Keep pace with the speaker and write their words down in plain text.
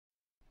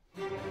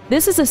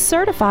This is a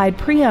certified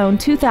pre-owned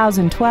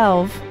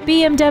 2012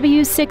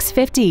 BMW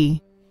 650.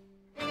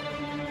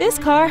 This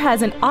car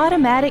has an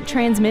automatic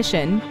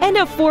transmission and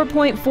a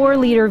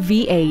 4.4-liter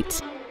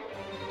V8.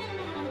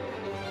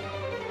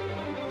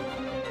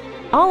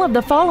 All of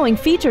the following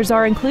features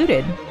are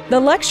included: the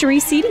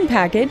luxury seating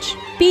package,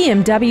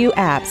 BMW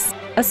apps,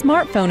 a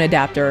smartphone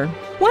adapter,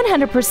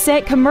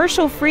 100%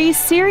 commercial-free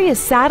Sirius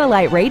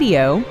satellite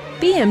radio,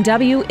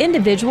 BMW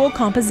individual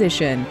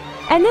composition,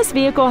 and this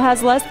vehicle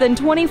has less than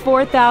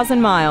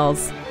 24,000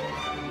 miles.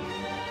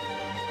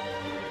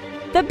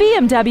 The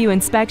BMW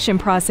inspection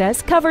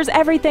process covers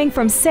everything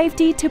from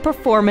safety to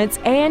performance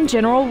and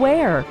general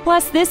wear.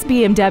 Plus, this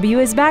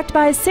BMW is backed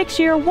by a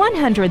 6-year,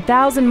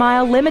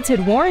 100,000-mile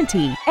limited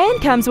warranty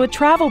and comes with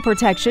travel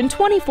protection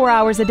 24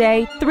 hours a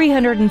day,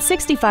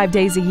 365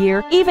 days a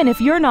year, even if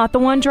you're not the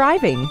one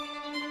driving.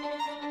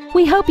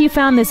 We hope you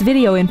found this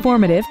video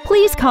informative.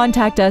 Please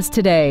contact us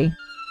today.